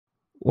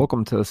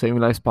Welcome to the Saving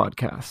Lives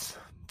podcast.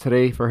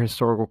 Today, for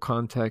historical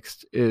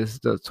context, is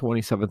the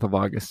 27th of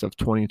August of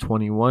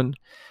 2021.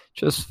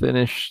 Just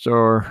finished,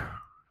 or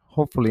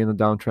hopefully in the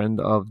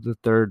downtrend of the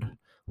third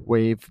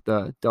wave,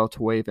 the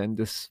Delta wave, and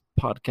this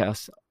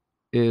podcast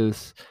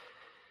is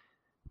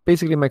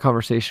basically my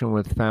conversation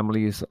with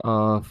families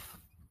of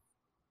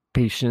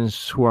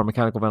patients who are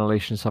mechanical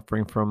ventilation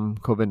suffering from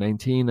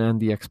COVID-19 and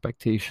the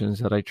expectations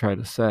that I try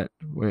to set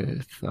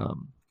with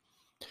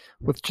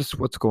just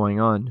what's going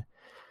on.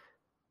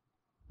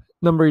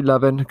 Number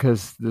 11,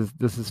 because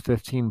this is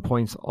 15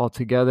 points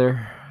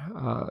altogether.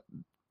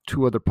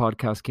 Two other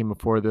podcasts came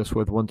before this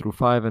with 1 through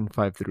 5 and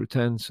 5 through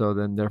 10. So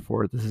then,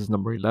 therefore, this is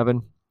number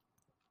 11.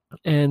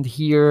 And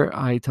here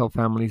I tell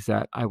families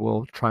that I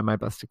will try my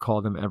best to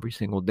call them every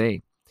single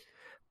day.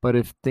 But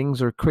if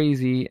things are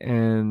crazy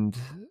and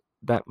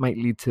that might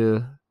lead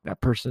to that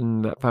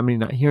family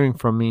not hearing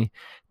from me,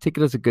 take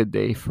it as a good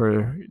day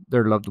for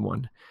their loved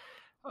one.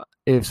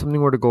 If something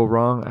were to go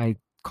wrong, I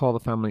call the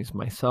families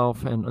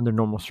myself, and under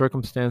normal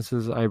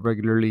circumstances, I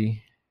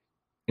regularly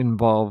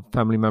involve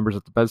family members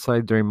at the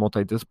bedside during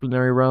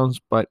multidisciplinary rounds,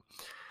 but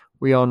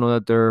we all know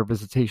that there are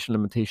visitation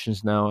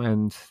limitations now,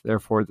 and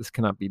therefore this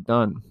cannot be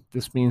done.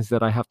 This means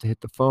that I have to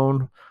hit the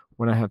phone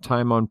when I have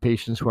time on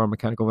patients who are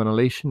mechanical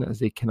ventilation, as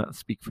they cannot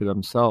speak for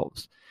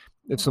themselves.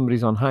 If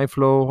somebody's on high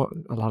flow,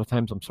 a lot of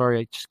times, I'm sorry,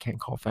 I just can't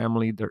call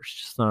family. There's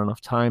just not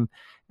enough time,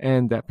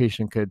 and that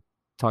patient could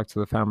talk to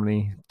the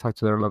family, talk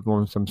to their loved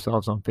ones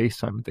themselves on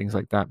FaceTime and things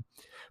like that.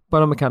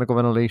 But on mechanical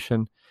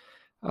ventilation,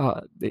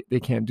 they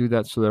can't do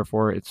that, so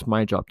therefore it's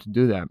my job to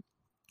do that.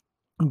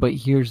 But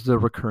here's the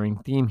recurring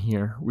theme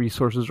here.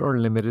 Resources are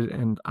limited,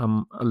 and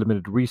I'm a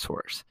limited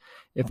resource.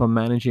 If I'm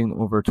managing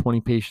over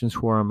 20 patients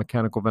who are on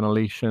mechanical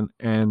ventilation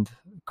and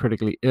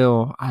critically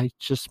ill, I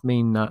just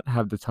may not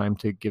have the time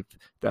to give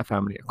that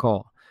family a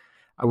call.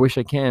 I wish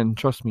I can,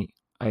 trust me,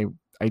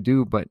 I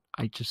do, but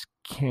I just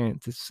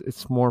can't.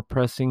 It's more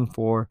pressing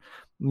for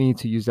me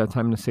to use that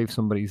time to save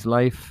somebody's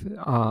life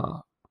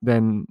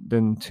than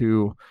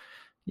to,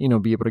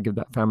 be able to give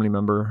that family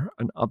member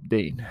an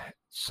update.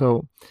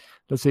 So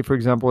let's say, for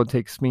example, it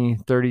takes me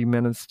 30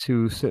 minutes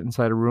to sit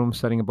inside a room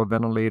setting up a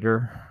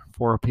ventilator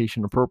for a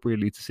patient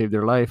appropriately to save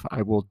their life.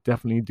 I will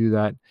definitely do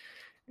that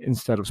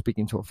instead of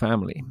speaking to a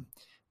family.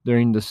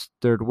 During this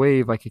third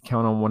wave, I could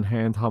count on one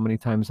hand how many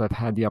times I've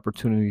had the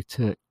opportunity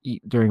to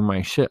eat during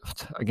my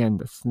shift. Again,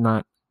 that's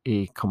not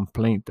a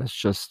complaint. That's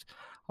just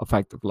a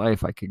fact of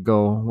life. I could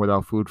go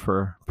without food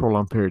for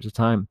prolonged periods of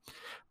time.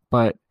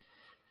 But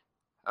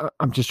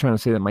I'm just trying to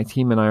say that my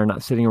team and I are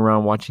not sitting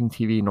around watching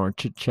TV, nor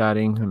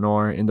chit-chatting,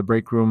 nor in the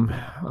break room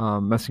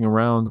messing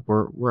around.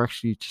 We're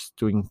actually just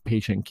doing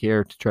patient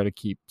care to try to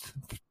keep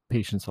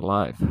patients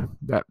alive.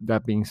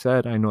 That being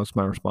said, I know it's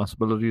my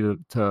responsibility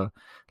to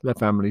let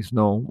families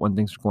know when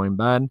things are going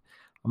bad.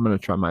 I'm going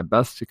to try my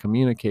best to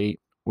communicate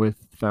with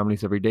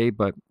families every day,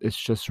 but it's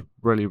just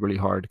really, really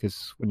hard,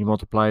 because when you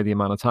multiply the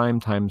amount of time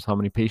times how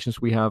many patients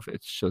we have,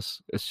 it's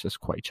just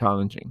quite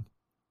challenging.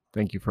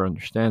 Thank you for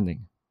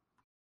understanding.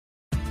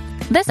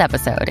 This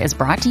episode is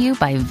brought to you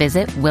by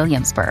Visit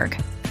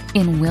Williamsburg.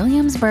 In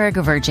Williamsburg,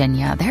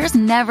 Virginia, there's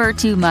never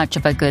too much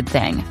of a good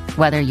thing.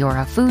 Whether you're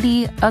a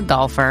foodie, a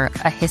golfer,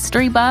 a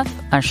history buff,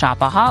 a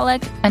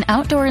shopaholic, an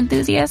outdoor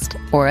enthusiast,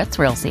 or a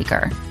thrill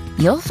seeker,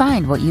 you'll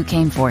find what you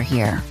came for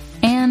here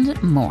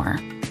and more.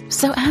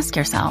 So ask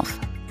yourself,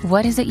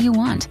 what is it you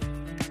want?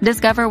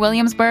 Discover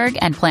Williamsburg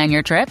and plan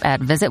your trip at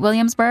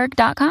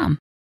visitwilliamsburg.com.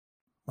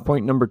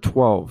 Point number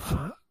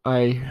 12.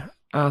 I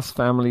ask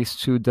families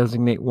to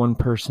designate one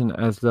person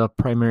as the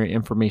primary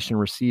information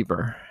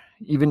receiver.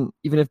 Even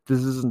if this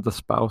isn't the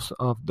spouse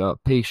of the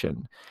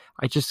patient,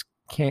 I just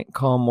can't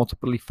call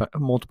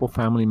multiple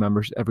family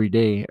members every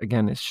day.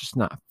 Again, it's just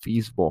not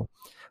feasible.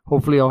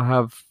 Hopefully, I'll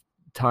have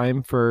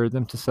time for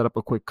them to set up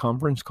a quick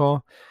conference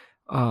call.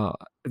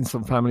 And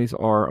some families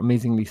are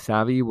amazingly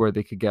savvy where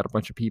they could get a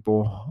bunch of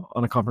people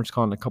on a conference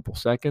call in a couple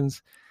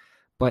seconds.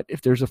 But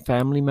if there's a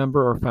family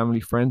member or family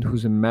friend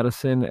who's in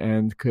medicine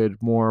and could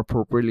more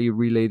appropriately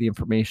relay the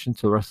information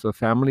to the rest of the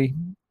family,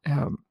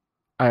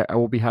 I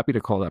will be happy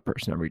to call that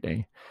person every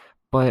day.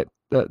 But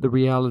the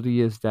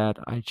reality is that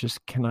I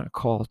just cannot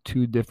call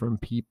two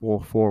different people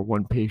for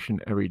one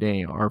patient every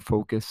day. Our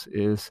focus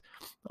is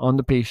on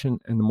the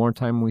patient, and the more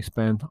time we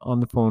spend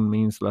on the phone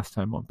means less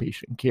time on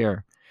patient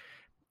care.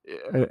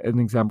 An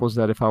example is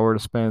that if I were to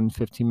spend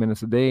 15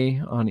 minutes a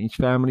day on each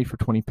family for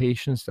 20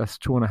 patients, that's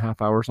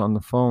 2.5 hours on the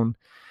phone,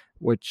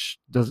 which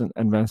doesn't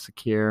advance the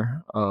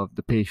care of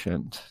the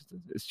patient.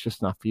 It's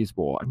just not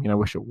feasible. I mean, I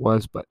wish it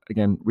was, but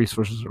again,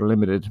 resources are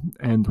limited,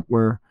 and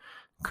we're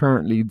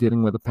currently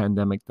dealing with a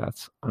pandemic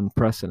that's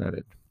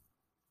unprecedented.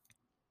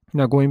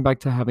 Now, going back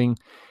to having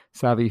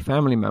savvy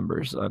family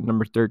members,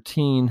 number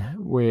 13,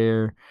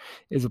 where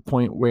is a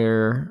point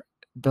where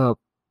the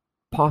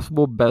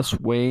possible best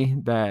way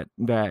that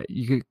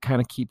you could kind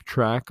of keep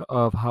track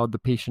of how the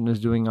patient is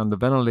doing on the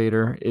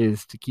ventilator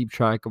is to keep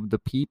track of the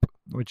PEEP,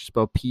 which is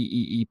spelled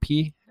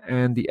PEEP,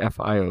 and the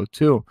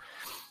FiO2.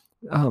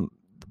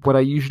 What I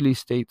usually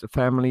state to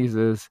families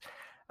is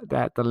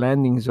that the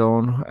landing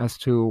zone as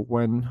to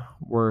when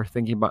we're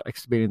thinking about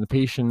extubating the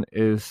patient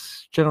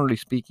is, generally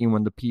speaking,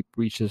 when the PEEP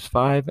reaches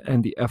 5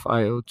 and the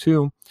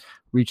FiO2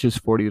 reaches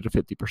 40 to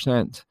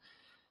 50%.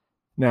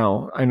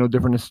 Now, I know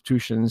different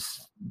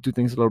institutions do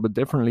things a little bit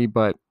differently,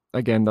 but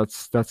again,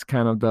 that's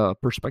kind of the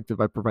perspective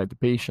I provide the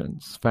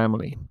patient's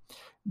family.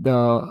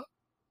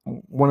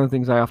 One of the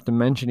things I often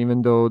mention,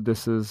 even though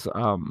this is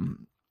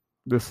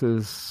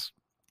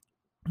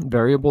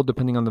variable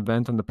depending on the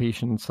vent and the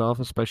patient itself,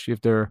 especially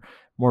if they're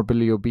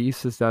morbidly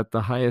obese, is that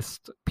the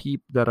highest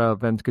PEEP that a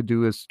vent could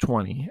do is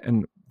 20.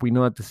 And we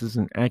know that this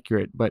isn't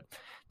accurate, but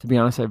to be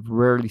honest, I've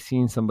rarely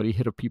seen somebody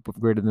hit a PEEP of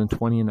greater than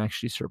 20 and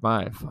actually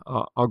survive.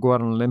 I'll go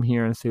out on a limb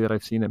here and say that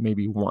I've seen it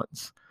maybe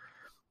once.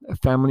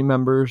 Family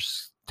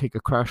members take a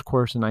crash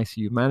course in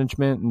ICU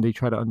management, and they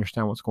try to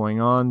understand what's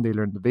going on. They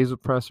learn the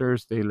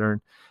vasopressors. They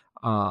learn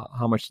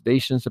how much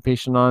sedation is the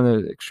patient on.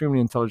 They're extremely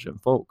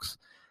intelligent folks.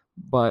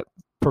 But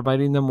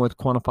providing them with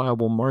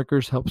quantifiable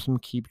markers helps them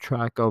keep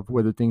track of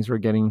whether things are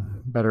getting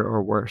better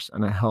or worse,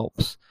 and it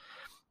helps.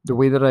 The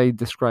way that I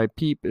describe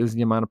PEEP is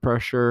the amount of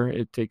pressure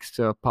it takes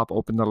to pop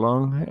open the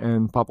lung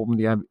and pop open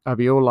the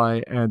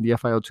alveoli, and the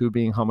FiO2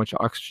 being how much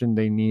oxygen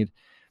they need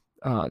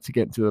to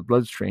get into the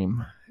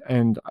bloodstream.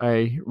 And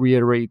I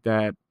reiterate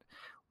that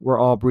we're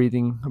all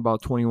breathing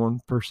about 21%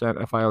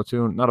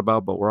 FiO2, not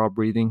about, but we're all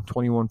breathing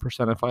 21%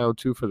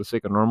 FiO2 for the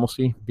sake of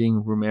normalcy,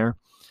 being room air.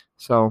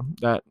 So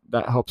that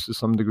helps to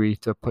some degree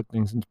to put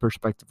things into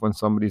perspective when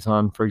somebody's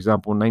on, for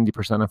example, 90%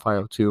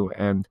 FiO2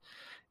 and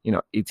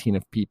 18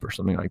 of PEEP or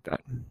something like that.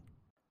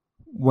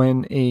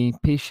 When a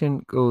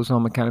patient goes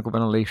on mechanical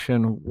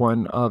ventilation,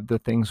 one of the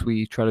things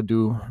we try to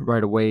do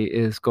right away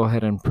is go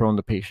ahead and prone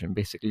the patient,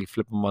 basically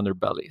flip them on their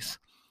bellies.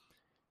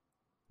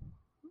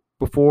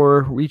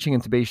 Before reaching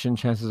intubation,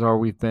 chances are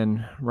we've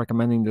been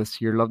recommending this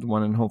to your loved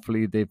one, and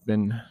hopefully they've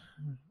been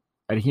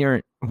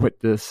adherent with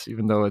this,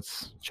 even though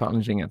it's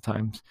challenging at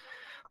times.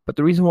 But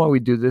the reason why we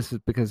do this is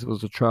because it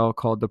was a trial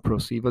called the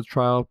PROSEVA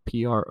trial,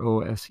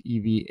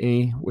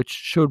 PROSEVA, which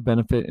showed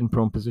benefit in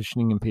prone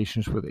positioning in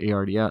patients with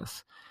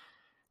ARDS.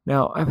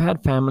 Now, I've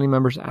had family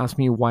members ask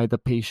me why the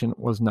patient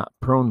was not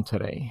prone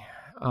today.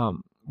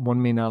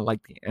 One may not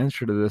like the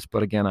answer to this,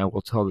 but again, I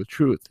will tell the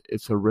truth.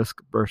 It's a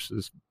risk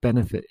versus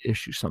benefit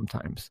issue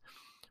sometimes.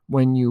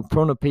 When you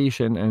prone a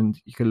patient, and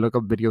you can look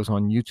up videos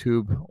on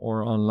YouTube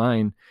or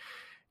online,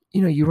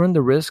 you run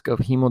the risk of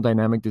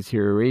hemodynamic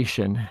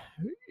deterioration.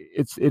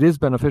 It is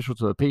beneficial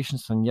to the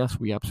patients, and yes,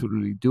 we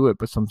absolutely do it,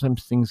 but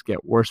sometimes things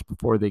get worse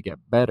before they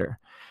get better.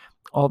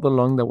 All the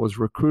lung that was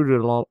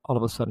recruited all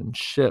of a sudden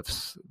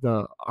shifts.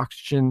 The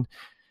oxygen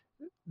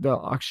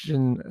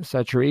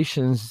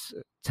saturations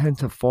tend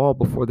to fall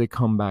before they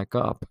come back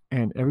up,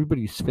 and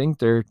everybody's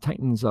sphincter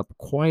tightens up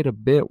quite a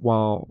bit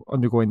while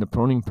undergoing the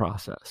proning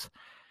process.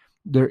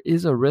 There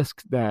is a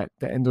risk that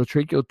the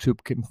endotracheal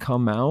tube can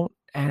come out,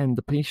 and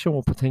the patient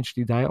will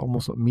potentially die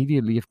almost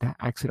immediately if that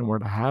accident were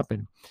to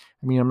happen.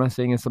 I mean, I'm not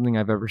saying it's something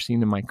I've ever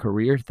seen in my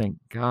career, thank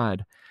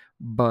God,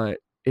 but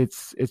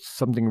it's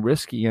something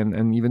risky.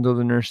 And even though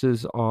the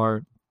nurses,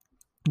 respiratory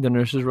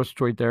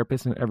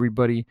therapists, and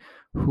everybody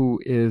who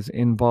is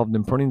involved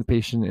in proning the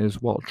patient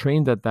is well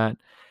trained at that,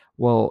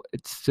 well,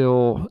 there's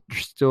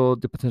still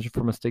the potential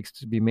for mistakes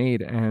to be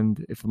made.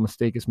 And if a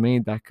mistake is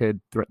made, that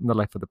could threaten the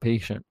life of the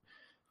patient.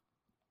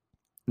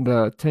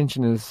 The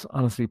tension is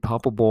honestly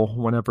palpable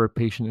whenever a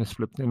patient is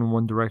flipped in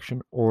one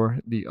direction or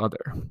the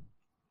other.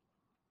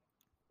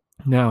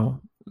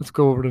 Now, let's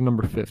go over to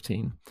number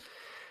 15.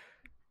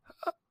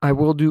 I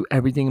will do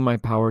everything in my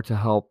power to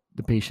help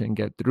the patient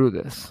get through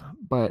this,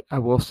 but I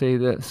will say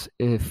this: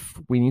 if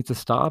we need to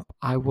stop,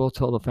 I will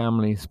tell the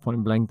families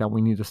point blank that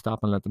we need to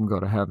stop and let them go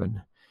to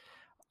heaven.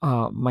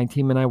 My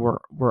team and I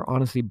were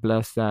honestly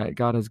blessed that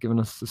God has given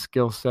us the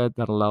skill set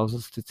that allows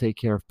us to take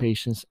care of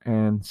patients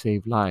and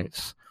save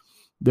lives.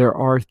 There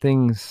are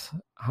things,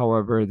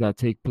 however, that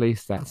take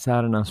place that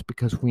sadden us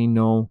because we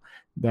know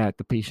that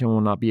the patient will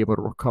not be able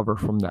to recover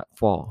from that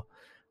fall.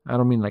 I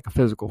don't mean like a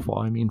physical fall.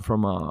 I mean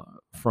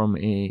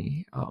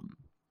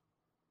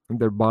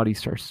their body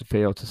starts to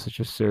fail to such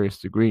a serious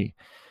degree.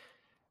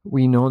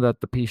 We know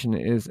that the patient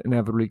is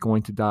inevitably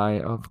going to die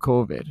of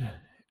COVID.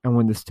 And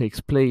when this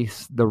takes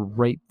place, the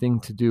right thing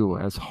to do,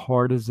 as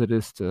hard as it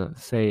is to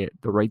say it,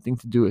 the right thing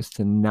to do is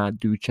to not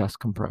do chest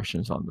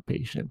compressions on the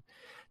patient.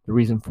 The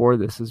reason for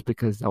this is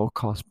because that will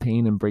cause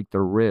pain and break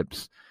their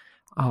ribs.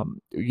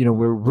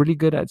 We're really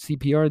good at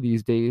CPR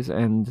these days,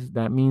 and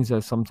that means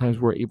that sometimes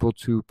we're able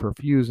to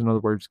perfuse, in other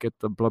words, get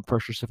the blood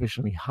pressure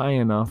sufficiently high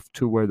enough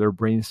to where their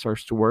brain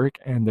starts to work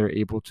and they're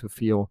able to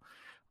feel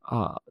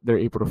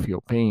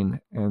pain.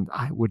 And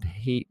I would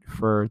hate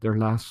for their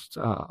last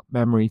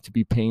memory to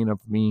be pain of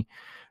me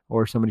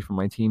or somebody from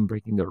my team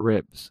breaking their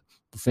ribs.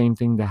 The same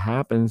thing that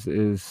happens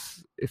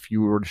is if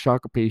you were to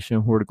shock a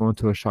patient who were to go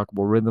into a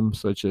shockable rhythm,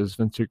 such as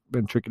ventricular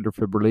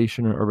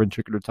fibrillation or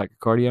ventricular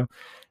tachycardia,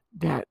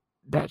 that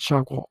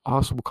shock will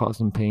also cause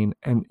them pain.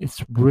 And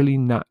it's really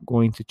not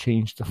going to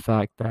change the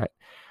fact that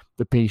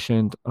the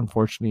patient,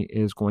 unfortunately,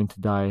 is going to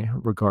die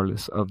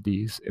regardless of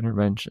these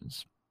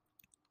interventions.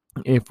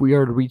 If we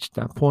are to reach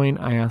that point,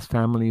 I ask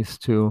families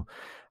to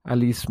at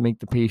least make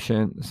the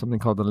patient something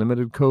called the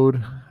limited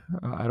code.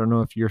 I don't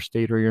know if your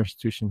state or your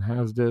institution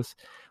has this,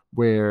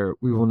 where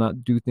we will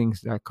not do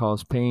things that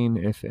cause pain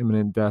if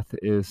imminent death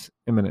is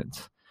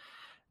imminent.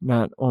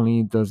 Not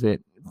only does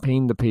it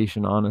pain the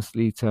patient,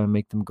 honestly, to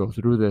make them go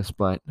through this,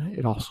 but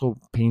it also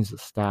pains the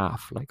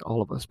staff, like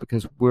all of us,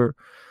 because we're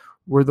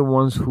the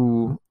ones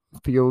who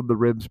feel the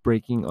ribs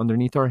breaking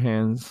underneath our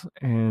hands,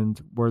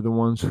 and we're the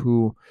ones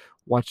who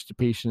watch the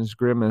patients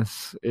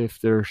grimace if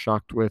they're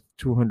shocked with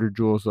 200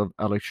 joules of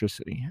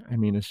electricity. I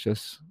mean, it's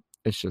just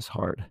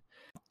hard.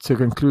 To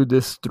conclude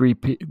this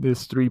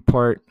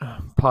three-part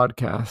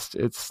podcast,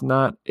 it's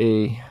not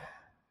a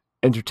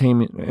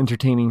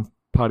entertaining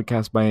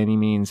podcast by any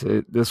means.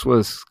 This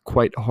was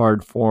quite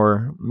hard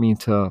for me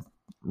to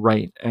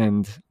write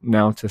and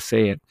now to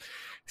say it,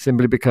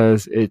 simply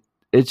because it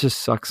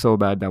just sucks so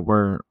bad that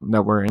we're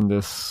in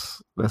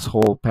this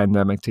whole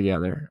pandemic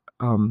together.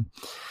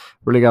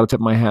 Really got to tip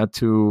my hat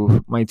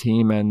to my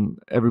team and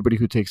everybody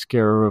who takes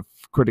care of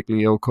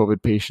critically ill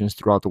COVID patients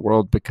throughout the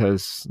world,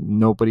 because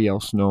nobody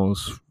else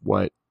knows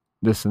what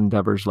this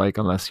endeavor is like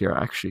unless you're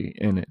actually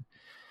in it.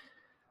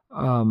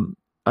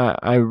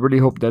 I really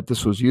hope that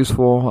this was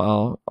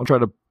useful. I'll try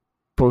to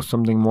post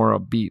something more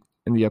upbeat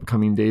in the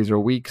upcoming days or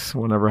weeks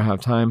whenever I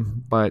have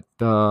time. But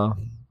yeah,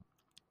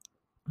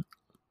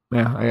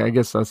 I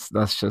guess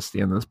that's just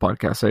the end of this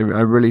podcast. I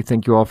really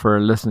thank you all for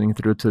listening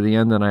through to the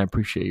end, and I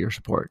appreciate your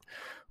support.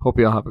 Hope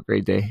you all have a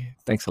great day.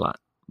 Thanks a lot.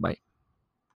 Bye.